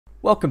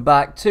Welcome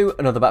back to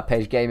another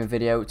Backpage Gaming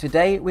video.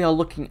 Today we are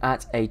looking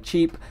at a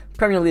cheap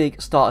Premier League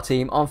starter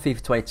team on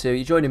FIFA 22.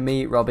 You're joining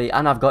me, Robbie,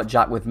 and I've got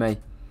Jack with me.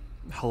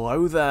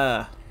 Hello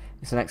there.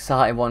 It's an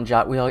exciting one,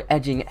 Jack. We are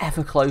edging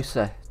ever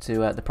closer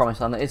to the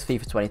promised land that is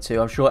FIFA 22.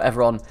 I'm sure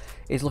everyone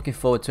is looking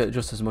forward to it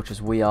just as much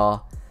as we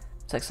are.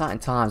 It's exciting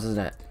times,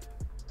 isn't it?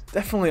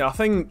 Definitely. I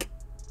think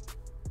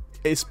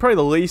it's probably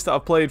the least that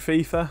I've played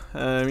FIFA,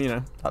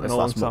 Like in a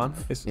long time.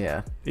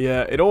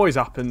 Yeah, it always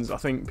happens. I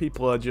think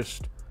people are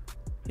just,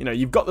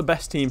 you've got the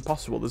best team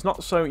possible. There's not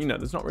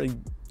there's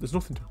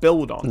nothing to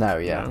build on. No,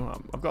 yeah.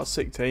 I've got a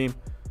sick team.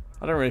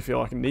 I don't really feel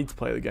like I need to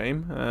play the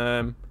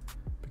game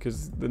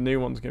because the new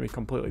one's going to be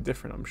completely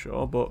different, I'm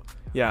sure. But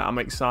yeah, I'm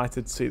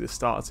excited to see the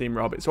starter team,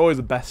 Rob. It's always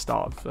the best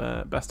time of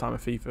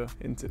FIFA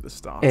into the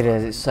start. it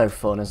is. It's so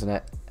fun, isn't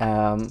it?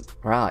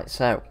 Right,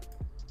 so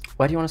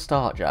where do you want to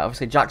start, Jack?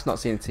 Obviously, Jack's not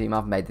seen the team.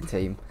 I've made the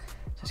team.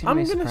 So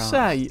I'm going to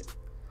say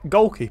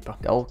goalkeeper.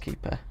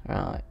 Goalkeeper,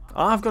 right.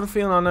 I've got a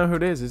feeling I know who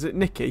it is. Is it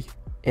Nicky?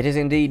 It is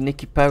indeed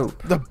Nicky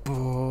Pope. The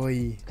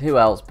boy. Who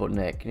else but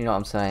Nick? You know what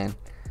I'm saying?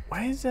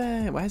 Where's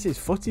his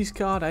footies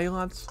card, eh,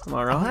 lads? Am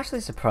I right? I'm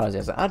actually surprised he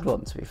hasn't had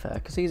one, to be fair,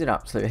 because he's an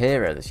absolute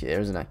hero this year,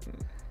 isn't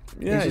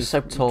he? Yeah, he's just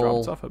so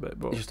tall. Off a bit,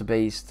 but he's just a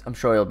beast. I'm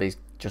sure he'll be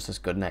just as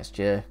good next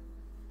year.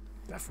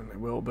 Definitely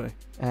will be.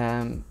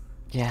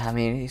 Yeah, I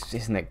mean,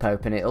 it's Nick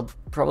Pope, and it'll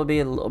probably be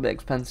a little bit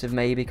expensive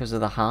maybe because of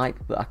the hype,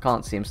 but I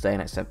can't see him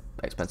staying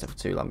expensive for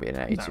too long, being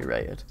an 82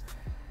 rated.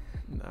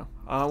 No.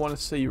 I want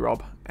to see,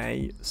 Rob,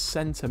 a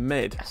centre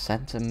mid. A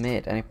centre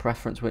mid. Any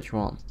preference which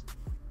one?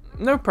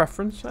 No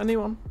preference.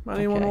 Anyone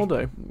Okay. will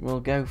do. We'll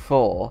go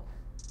for...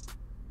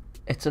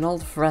 It's an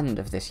old friend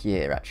of this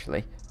year,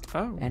 actually.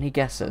 Oh. Any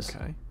guesses?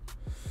 Okay.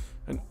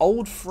 An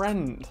old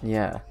friend.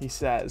 Yeah. He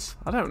says.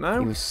 I don't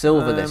know. He was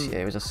silver this year.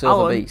 He was a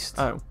silver Alan. beast.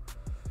 Oh.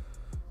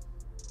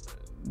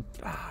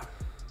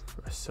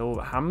 A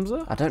silver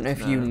Hamza? I don't know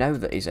if you know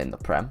that he's in the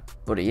Prem,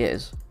 but he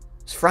is.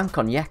 It's Frank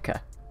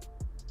Onyeka.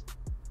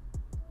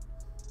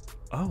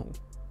 Oh.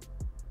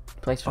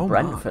 Plays for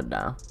Brentford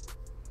now.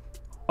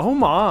 Oh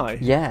my.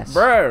 Yes.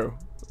 Bro.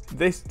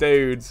 This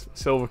dude's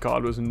silver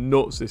card was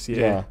nuts this year.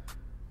 Yeah.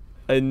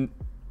 And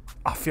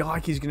I feel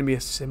like he's going to be a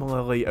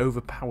similarly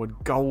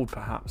overpowered gold,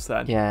 perhaps,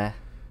 then. Yeah.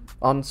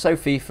 On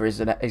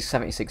FIFA, he's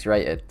 76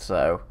 rated,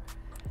 so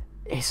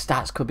his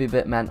stats could be a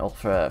bit mental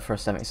for a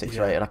 76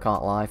 rated, I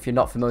can't lie. If you're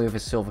not familiar with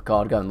his silver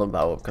card, go and look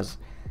that up, because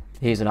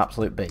he's an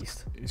absolute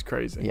beast. He's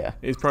crazy. Yeah.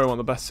 He's probably one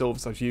of the best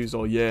silvers I've used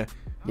all year.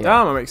 Yeah.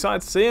 Damn, I'm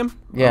excited to see him.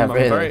 Yeah, I'm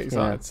really. very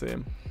excited to see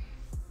him.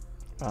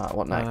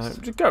 What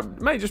next? Just go,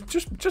 mate.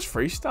 Just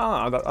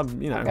freestyle.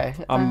 Okay.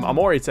 I'm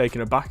already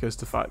taken aback as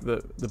to the fact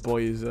that the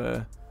boy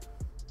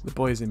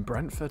is in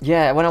Brentford.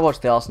 Yeah, when I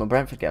watched the Arsenal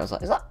Brentford game, I was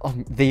like, is that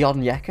the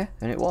Onyeka?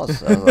 And it was.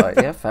 So I was like,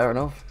 yeah, fair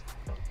enough.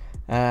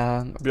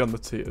 Beyond the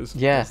tears.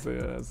 Yeah. As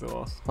the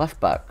last. Left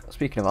back.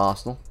 Speaking of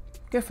Arsenal,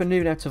 go for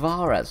Nuno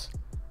Tavares.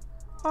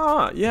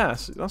 Ah,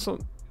 yes, that's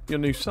your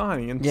new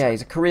signing. Isn't Yeah, it?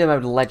 he's a career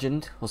mode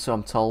legend, or so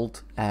I'm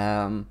told.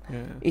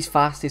 He's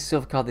fast. His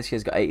silver card this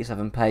year's got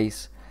 87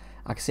 pace.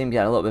 I can see him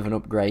getting a little bit of an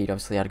upgrade.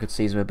 Obviously, he had a good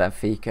season with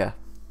Benfica.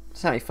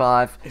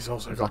 75. He's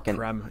also got got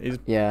Prem.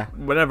 Yeah.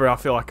 Whenever I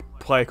feel like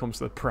a player comes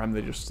to the Prem,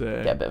 they just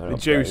get a bit of an they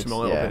juice upgrade, him a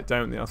little bit,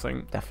 don't they? I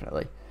think.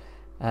 Definitely.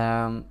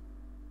 I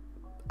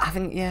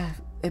think, yeah,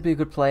 he'll be a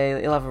good player.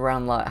 He'll have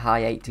around like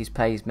high 80s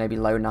pace, maybe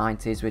low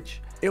 90s,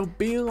 which It'll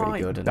be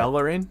like good,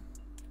 Bellerin.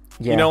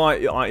 yeah. You know,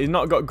 like he's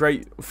not got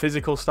great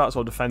physical stats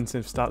or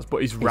defensive stats,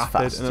 but he's rapid.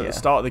 fast, and at yeah. the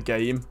start of the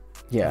game,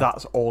 Yeah.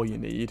 that's all you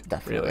need.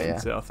 Definitely, really, yeah.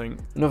 isn't it, I think.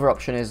 Another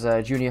option is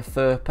Junior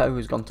Firpo,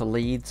 who's gone to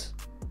Leeds.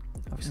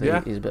 Obviously,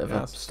 Yeah. he's a bit of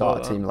Yeah, a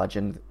starter team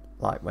legend,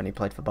 like when he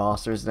played for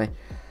Barca, isn't he?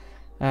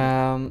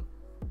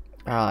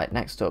 Alright,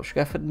 next up. Should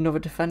we go for another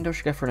defender or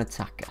should we go for an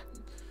attacker?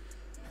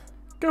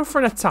 Go for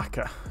an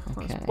attacker.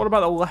 Okay. What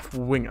about the left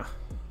winger?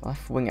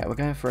 Left winger. We're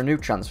going for a new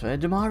transfer.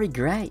 Damari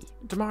Gray.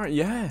 Damari,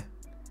 yeah.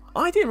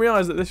 I didn't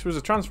realise that this was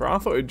a transfer. I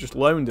thought it just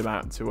loaned him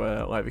out to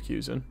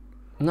Leverkusen.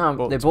 No,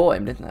 But they bought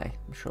him, didn't they?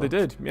 I'm sure. They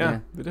did,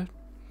 yeah, they did.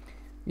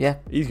 Yeah.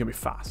 He's going to be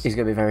fast. He's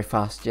going to be very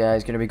fast, yeah.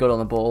 He's going to be good on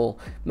the ball.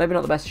 Maybe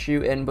not the best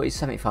shooting, but he's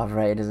 75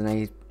 rated, isn't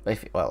he?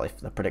 If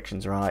the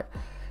prediction's right.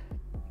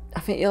 I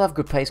think he'll have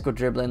good pace, good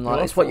dribbling.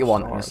 Like, it's what you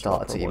want in a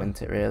starter team,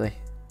 isn't it, really?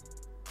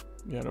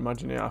 Yeah, I'd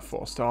imagine he had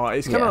 4-star.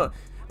 It's kind of...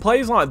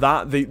 Players like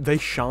that, they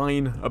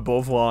shine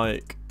above,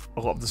 like,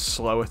 a lot of the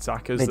slow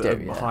attackers that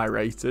are high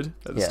rated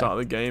at the start of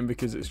the game,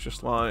 because it's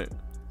just like...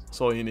 That's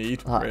all you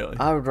need, Like, really.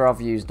 I would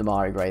rather use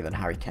Damari Gray than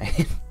Harry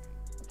Kane.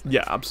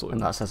 Yeah, absolutely.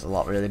 And that says a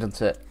lot, really,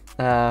 doesn't it?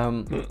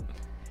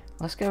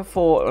 Let's go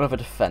for another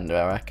defender,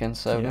 I reckon.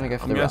 So I'm going to go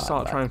for the right back.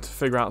 start trying to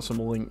figure out some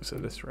links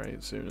at this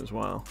rate soon as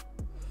well.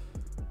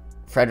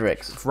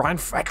 Fredericks. Ryan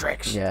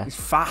Fredericks. Yeah. He's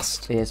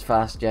fast. He is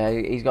fast, yeah.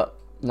 He's got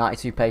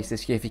 92 pace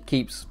this year. If he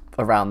keeps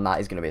around that,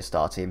 he's going to be a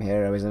star team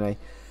hero, isn't he?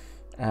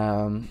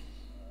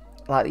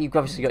 Like, you've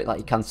obviously got like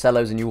your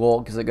Cancelos and your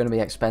Walkers that are going to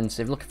be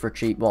expensive. Looking for a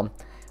cheap one.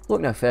 Look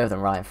no further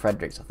than Ryan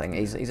Fredericks, I think.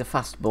 He's a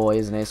fast boy,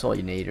 isn't he? It's all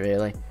you need,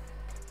 really.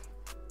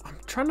 I'm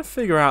trying to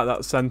figure out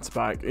that centre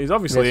back. He's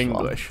obviously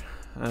English.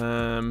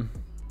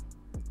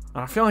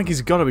 And I feel like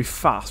he's got to be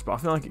fast, but I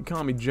feel like it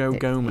can't be Joe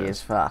Gomez. He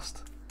is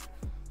fast.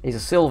 He's a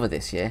silver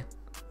this year.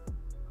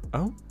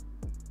 Oh?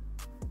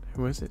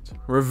 Who is it?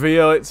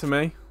 Reveal it to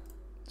me.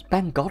 It's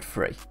Ben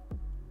Godfrey.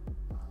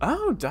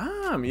 Oh,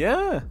 damn,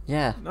 yeah.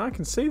 Yeah. No, I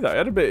can see that. He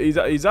had a bit.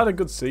 He's had a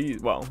good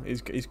season. Well,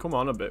 he's come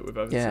on a bit with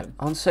everything. Yeah.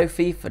 On So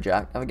FIFA,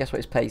 Jack. Have a guess what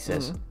his pace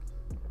is?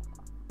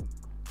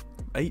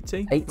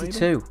 80?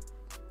 82.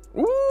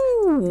 Maybe?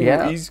 Ooh.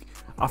 Yeah.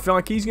 I feel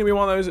like he's going to be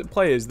one of those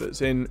players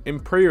that's in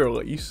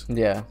pre-release.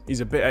 Yeah. He's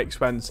a bit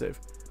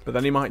expensive, but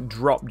then he might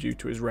drop due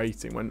to his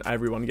rating when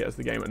everyone gets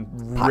the game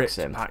and Packs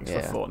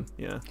for fun.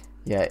 Yeah.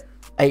 Yeah.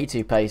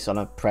 82 pace on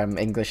a Prem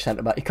English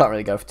centre back. You can't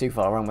really go too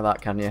far wrong with that,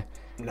 can you?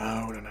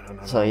 No.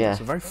 So yeah, it's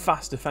a very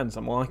fast defence.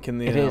 I'm liking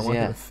the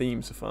the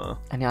theme so far.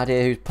 Any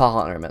idea who's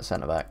partnering him at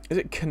centre back? Is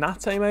it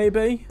Kanate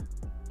maybe?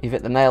 You've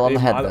hit the nail on the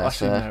head there,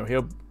 sir.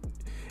 No,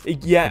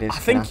 I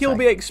think he'll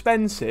be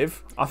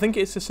expensive. I think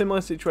it's a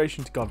similar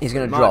situation to Godfrey. He's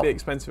going to drop be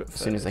expensive at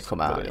first, as soon as they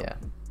come out.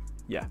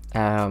 Yeah.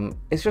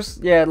 It's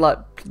just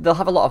like they'll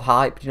have a lot of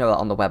hype. You know,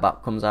 on the web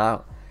app comes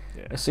out.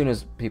 Yeah. As soon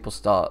as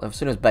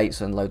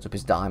Bateson loads up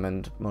his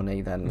diamond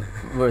money, then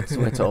we're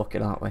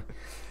talking, aren't we?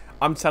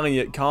 I'm telling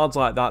you, cards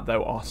like that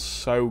though are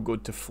so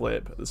good to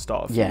flip at the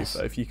start of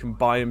FIFA. If you can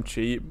buy them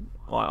cheap,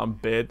 like on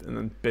bid, and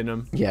then bin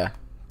them. Yeah,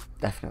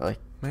 definitely.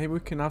 Maybe we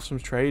can have some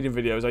trading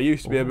videos. I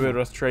used to be a bit of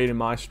a trading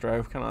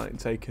maestro, kind of like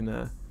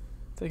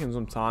taking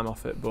some time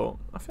off it, but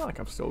I feel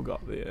like I've still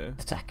got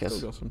Attackers.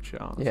 Still got some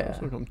charts. Yeah. I've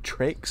still got some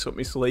tricks up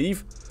my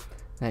sleeve.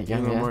 There you go.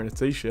 I'm wearing a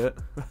t-shirt.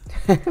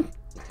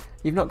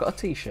 You've not got a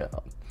t-shirt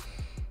on?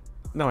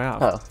 No, I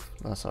have. Oh,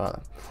 that's alright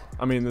then.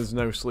 I mean, there's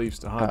no sleeves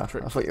to hide the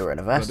tricks. I thought you were in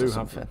a vest or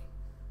something.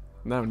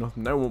 No,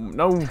 nothing.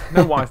 No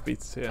wife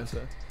beaters here, so.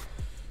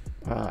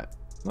 Right.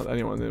 Not that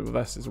anyone in the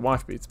vest is a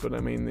wife beater, but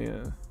I mean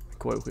the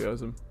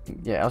colloquialism.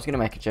 Yeah, I was going to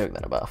make a joke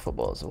then about a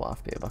football as a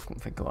wife beater, but I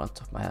couldn't think of one on the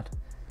top of my head.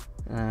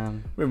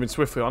 Moving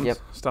swiftly on. Yep.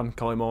 Stan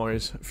Collymore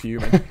is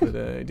fuming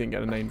that he didn't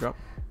get a name drop.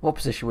 What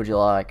position would you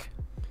like?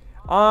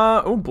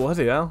 Oh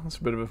bloody hell! That's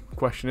a bit of a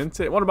question, isn't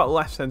it? What about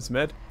left centre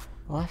mid?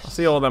 I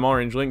see all them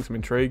orange links. I'm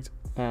intrigued.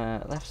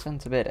 Left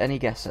centre mid. Any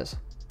guesses?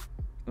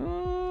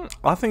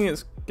 I think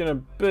it's gonna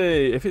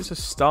be, if it's a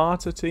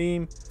starter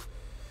team,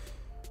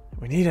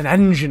 we need an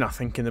engine. I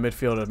think in the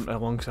midfield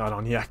alongside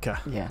Onyeka.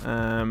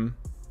 Yeah.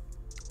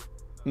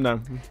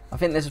 No. I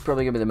think this is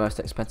probably gonna be the most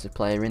expensive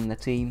player in the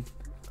team.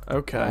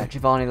 Okay.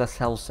 Giovanni Lo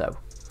Celso.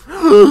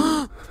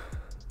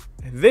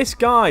 This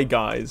guy,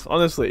 guys,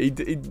 honestly,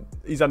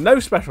 he's had no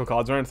special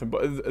cards or anything,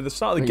 but at the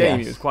start of the game,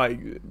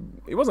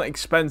 he wasn't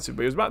expensive,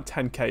 but he was about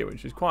 10k,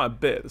 which is quite a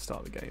bit at the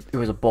start of the game. He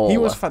was a baller. He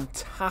was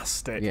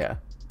fantastic. Yeah.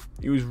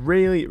 He was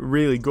really,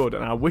 really good,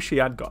 and I wish he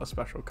had got a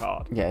special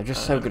card. Yeah,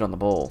 just so good on the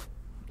ball.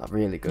 Like,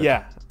 really good.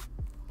 Yeah.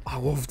 I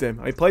loved him.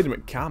 I played him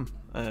at Cam.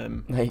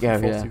 There you go,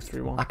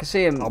 4-2-3-1. I can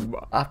see him.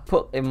 I've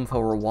put him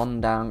for a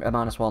 -1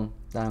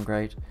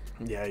 downgrade.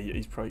 Yeah,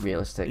 he's probably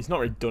realistic. He's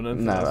not really done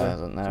anything. No, he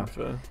hasn't. No.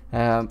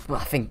 But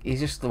I think he's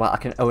just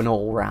like an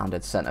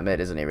all-rounded centre mid,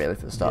 isn't he? Really,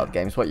 for the start of the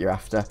game, it's what you're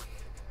after.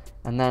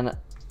 And then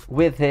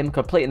with him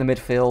completing the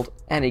midfield,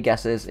 any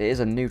guesses? It is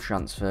a new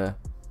transfer.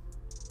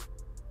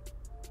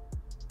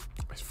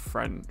 It's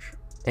French.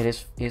 It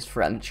is. He is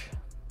French.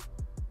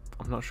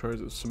 I'm not sure.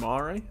 Is it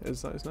Samari?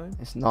 Is that his name?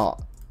 It's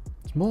not.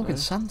 It's Morgan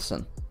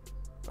Sanson.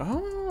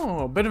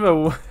 Oh, a bit of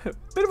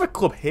a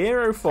club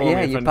hero for me.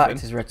 Yeah, you backed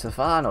his red to the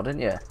final,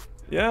 didn't you?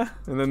 Yeah,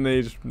 and then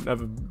they just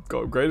never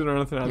got upgraded or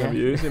anything. I never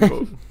used him,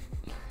 but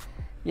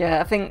yeah,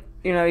 I think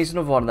he's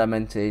another one of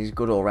them. He's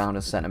good all round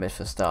as centre mid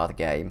for the start of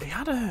the game. He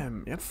had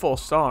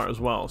 4-star as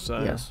well. So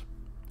yes,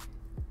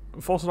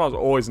 4-star is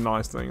always a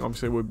nice thing.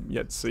 Obviously, we're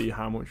yet to see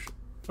how much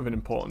of an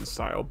importance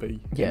that'll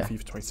be in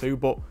FIFA 22,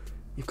 but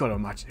you've got to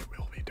imagine it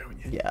will be, don't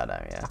you? Yeah, I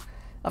know. Yeah,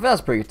 I think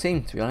that's a pretty good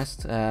team, to be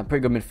honest. Pretty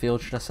good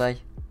midfield, should I say?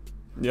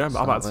 Yeah, but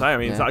I'm about to say. I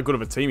mean, it's that good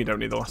of a team. You don't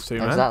need the last two.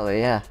 Exactly.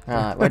 Yeah.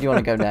 Right. Where do you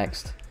want to go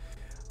next?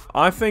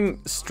 I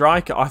think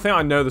striker. I think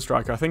I know the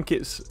striker. I think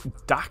it's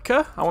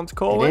Daka. I want to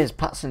call it. It is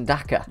Patson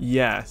Daka.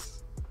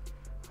 Yes.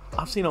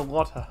 I've seen a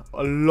lot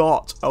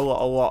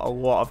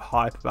of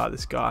hype about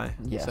this guy.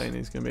 Yes. Saying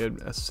he's going to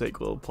be a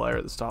sick little player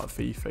at the start of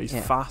FIFA. He's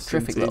fast.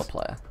 Terrific little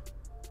player.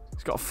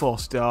 He's got a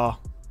 4-star.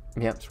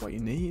 Yep. That's what you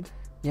need.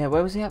 Yeah,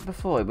 where was he at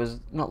before? It was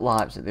not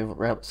Leipzig,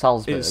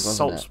 Salzburg. It's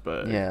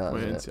Salzburg. Yeah,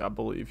 that's it. I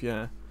believe.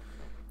 Yeah.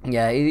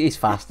 Yeah, he's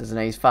fast, isn't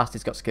he? He's fast.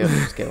 He's got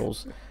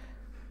skills.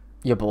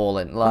 You're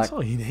balling. Like, that's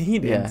all you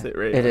need, isn't it?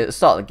 Really. At the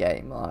start of the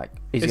game, like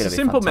he's it's gonna a be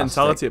simple fantastic.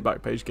 mentality at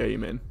Backpage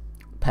Gaming.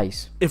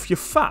 Pace. If you're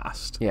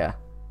fast, yeah,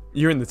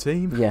 you're in the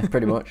team. Yeah,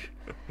 pretty much.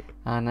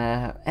 And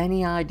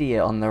any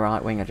idea on the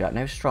right winger, Jack?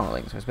 No strong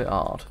links, so it's a bit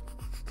hard.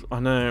 I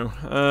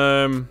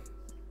know.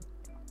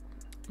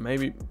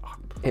 Maybe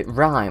it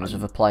rhymes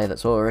with a player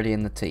that's already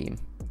in the team.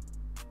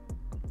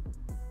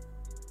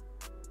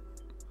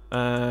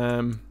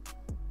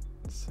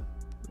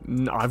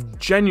 I've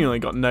genuinely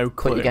got no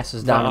clue. Put your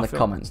guesses down in the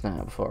comments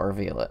now before I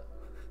reveal it.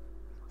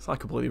 It's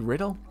like a bloody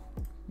riddle.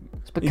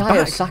 It's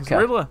Bukayo Saka.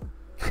 Riddler.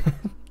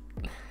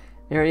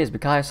 Here he is,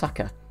 Bukayo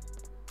Saka.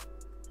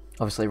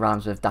 Obviously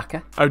rhymes with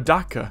Daka. Oh,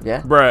 Daka.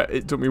 Yeah. Bruh,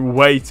 it took me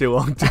way too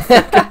long to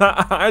figure that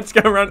out. I had to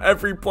go around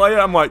every player.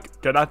 I'm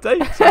like, can I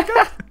take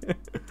Saka?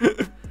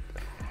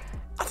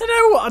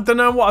 I don't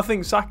know what I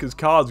think Saka's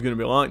card's going to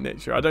be like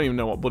next year. I don't even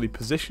know what bloody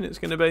position it's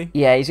going to be.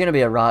 Yeah, he's going to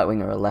be a right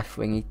wing or a left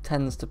wing. He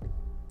tends to...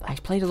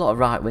 He's played a lot of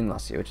right wing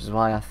last year, which is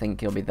why I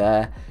think he'll be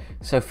there.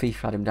 So FIFA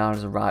had him down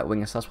as a right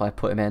winger, so that's why I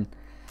put him in.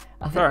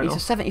 I think he's a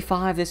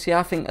 75 this year.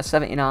 I think a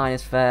 79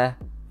 is fair.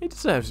 He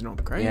deserves an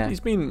upgrade. Yeah. He's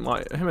been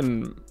like him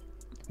and...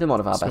 They're one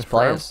of our best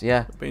players,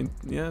 yeah.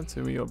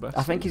 Two of your best.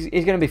 I think he's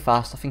going to be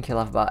fast. I think he'll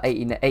have about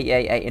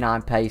 88,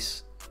 89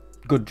 pace.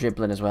 Good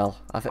dribbling as well.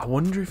 I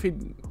wonder if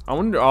he'd...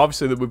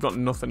 obviously, that we've got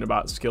nothing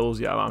about skills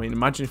yet. I mean,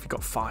 imagine if he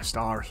got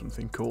 5-star or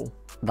something cool.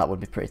 That would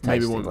be pretty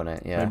tasty, wouldn't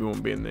it? Yeah. Maybe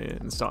won't be in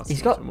the start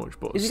so much,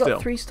 but has he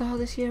got 3-star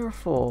this year or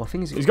 4? I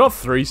think he's got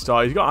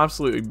 3-star. He's got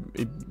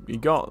absolutely... He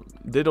got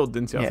diddled,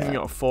 didn't he? I think he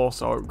got a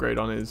 4-star upgrade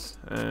on his...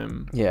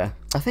 Yeah.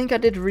 I think I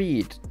did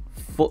read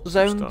Foot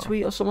Zone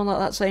tweet or someone like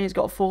that saying he's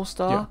got a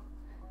 4-star. Yeah.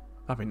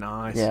 That'd be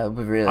nice. Yeah, it'd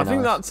be really nice. I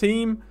think that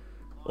team...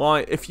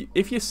 Like,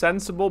 if you're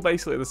sensible,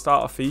 basically at the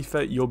start of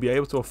FIFA, you'll be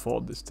able to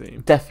afford this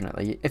team.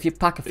 Definitely. If you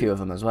pack a few of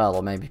them as well,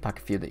 or maybe pack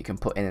a few that you can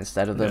put in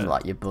instead of them,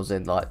 like you're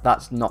buzzing, like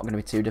that's not going to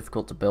be too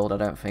difficult to build, I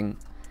don't think.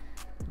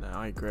 No,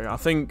 I agree. I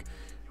think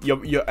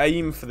your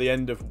aim for the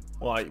end of,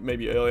 like,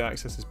 maybe early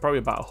access is probably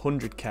about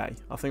 100k.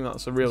 I think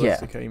that's a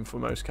realistic aim for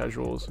most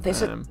casuals.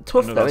 It's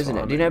tough though, isn't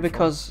it? Do you know,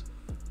 because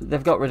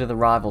they've got rid of the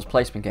rivals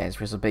placement games,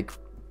 which is a big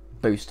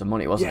boost of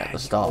money, wasn't it, at the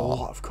start? A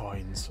lot of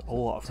coins.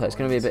 So it's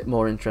going to be a bit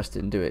more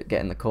interesting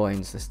getting the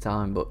coins this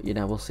time, but you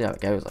know, we'll see how it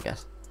goes, I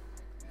guess.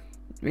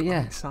 But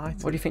yeah, what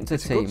do you think to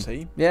the team? It's a good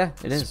team. Yeah,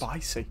 it is.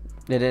 Spicy.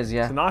 It is,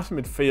 yeah. It's a nice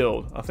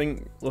midfield. I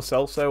think Lo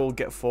Celso will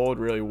get forward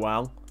really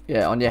well.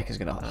 Yeah, Onyeka's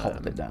going to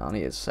hold it down.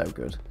 He is so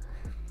good.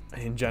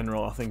 In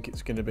general, I think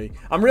it's going to be...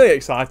 I'm really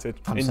excited.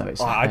 I'm so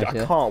excited.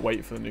 I can't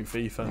wait for the new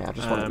FIFA. Yeah, I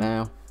just want it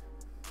now.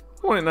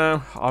 I want it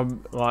now.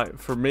 I'm like,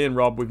 for me and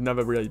Rob, we've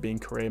never really been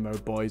career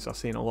mode boys. I've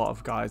seen a lot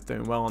of guys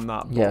doing well on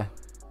that. But yeah.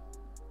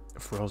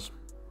 For us,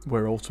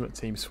 we're Ultimate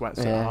Team sweats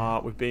at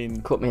heart. We've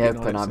been... Cut me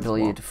open, I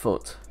bleed,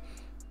 foot.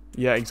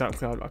 Yeah,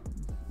 exactly. I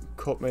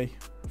cut me,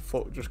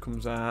 foot just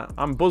comes out.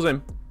 I'm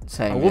buzzing.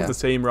 Same, I love the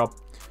team, Rob.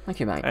 Thank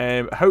you, mate.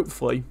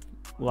 Hopefully,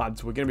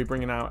 lads, we're going to be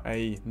bringing out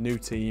a new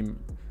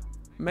team.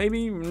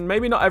 Maybe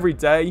not every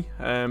day,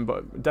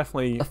 but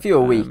definitely... A few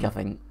a week, I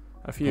think.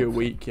 A few a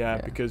week, yeah.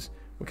 Because...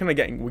 We're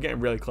getting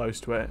really close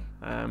to it.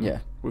 Yeah.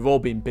 We've all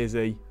been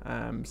busy.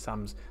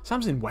 Sam's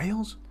in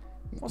Wales.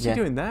 What's he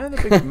doing there?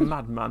 The big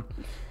madman.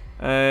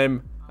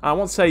 I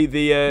want to say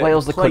the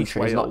Wales, the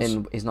country.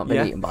 Wales. He's not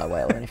been eaten by a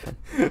whale or anything.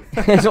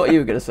 That's what you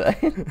were gonna say.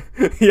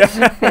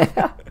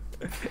 Yeah.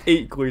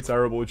 Equally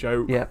terrible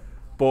joke. Yeah.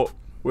 But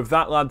with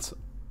that, lads,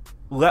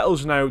 let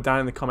us know down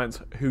in the comments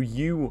who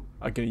you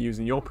are going to use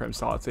in your Prem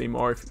Starter team,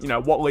 or if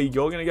what league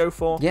you're going to go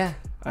for. Yeah.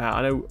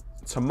 I know.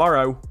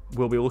 Tomorrow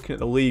we'll be looking at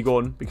the League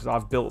One because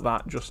I've built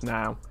that just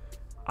now,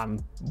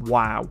 and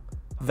wow,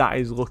 that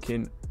is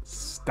looking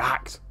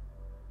stacked.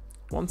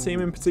 One team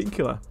in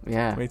particular.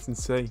 Yeah. Wait and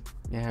see.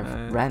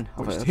 Yeah. Ren.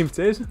 Which team it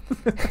is?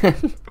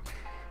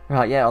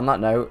 Right. Yeah. On that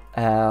note,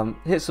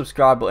 hit the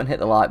subscribe button, hit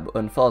the like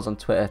button, follow us on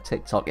Twitter,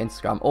 TikTok,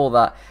 Instagram, all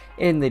that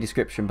in the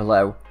description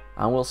below,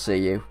 and we'll see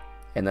you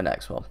in the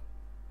next one.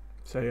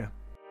 See ya.